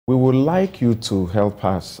would like you to help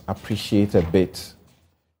us appreciate a bit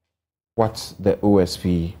what the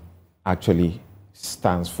OSP actually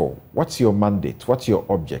stands for. What's your mandate? What's your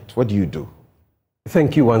object? What do you do?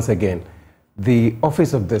 Thank you once again. The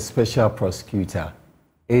Office of the Special Prosecutor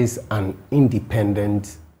is an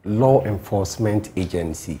independent law enforcement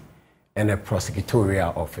agency and a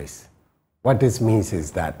prosecutorial office. What this means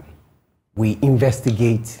is that we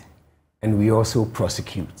investigate and we also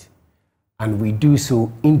prosecute. And we do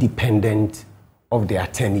so independent of the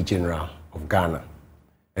Attorney General of Ghana.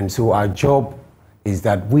 And so our job is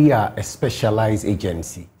that we are a specialized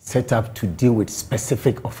agency set up to deal with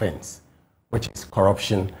specific offense, which is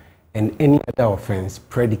corruption and any other offense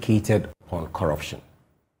predicated upon corruption.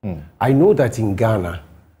 I know that in Ghana,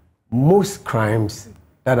 most crimes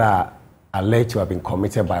that are alleged to have been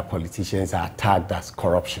committed by politicians are tagged as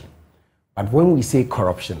corruption. But when we say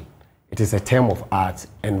corruption, it is a term of art,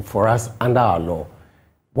 and for us, under our law,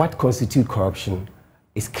 what constitutes corruption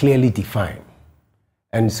is clearly defined.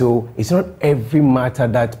 And so it's not every matter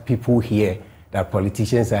that people hear that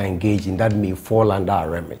politicians are engaged in that may fall under our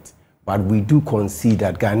remit. But we do concede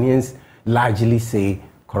that Ghanaians largely say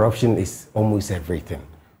corruption is almost everything.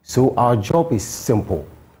 So our job is simple.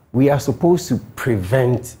 We are supposed to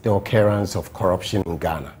prevent the occurrence of corruption in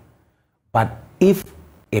Ghana. But if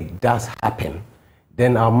it does happen,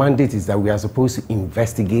 then our mandate is that we are supposed to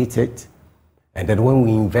investigate it. And then when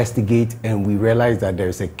we investigate and we realize that there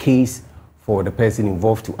is a case for the person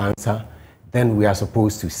involved to answer, then we are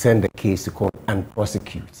supposed to send the case to court and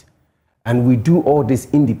prosecute. And we do all this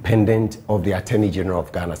independent of the Attorney General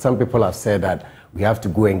of Ghana. Some people have said that we have to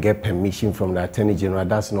go and get permission from the Attorney General.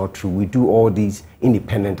 That's not true. We do all these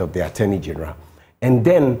independent of the Attorney General. And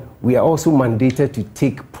then we are also mandated to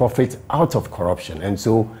take profit out of corruption. And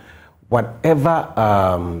so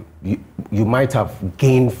whatever you might have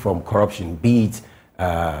gained from corruption, be it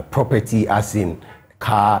property as in a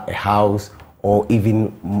car, a house, or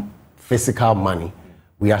even physical money,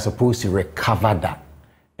 we are supposed to recover that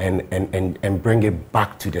and bring it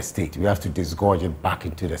back to the state. We have to disgorge it back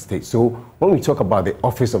into the state. So when we talk about the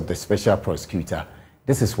Office of the Special Prosecutor,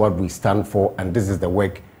 this is what we stand for, and this is the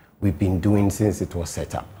work we've been doing since it was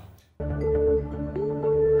set up.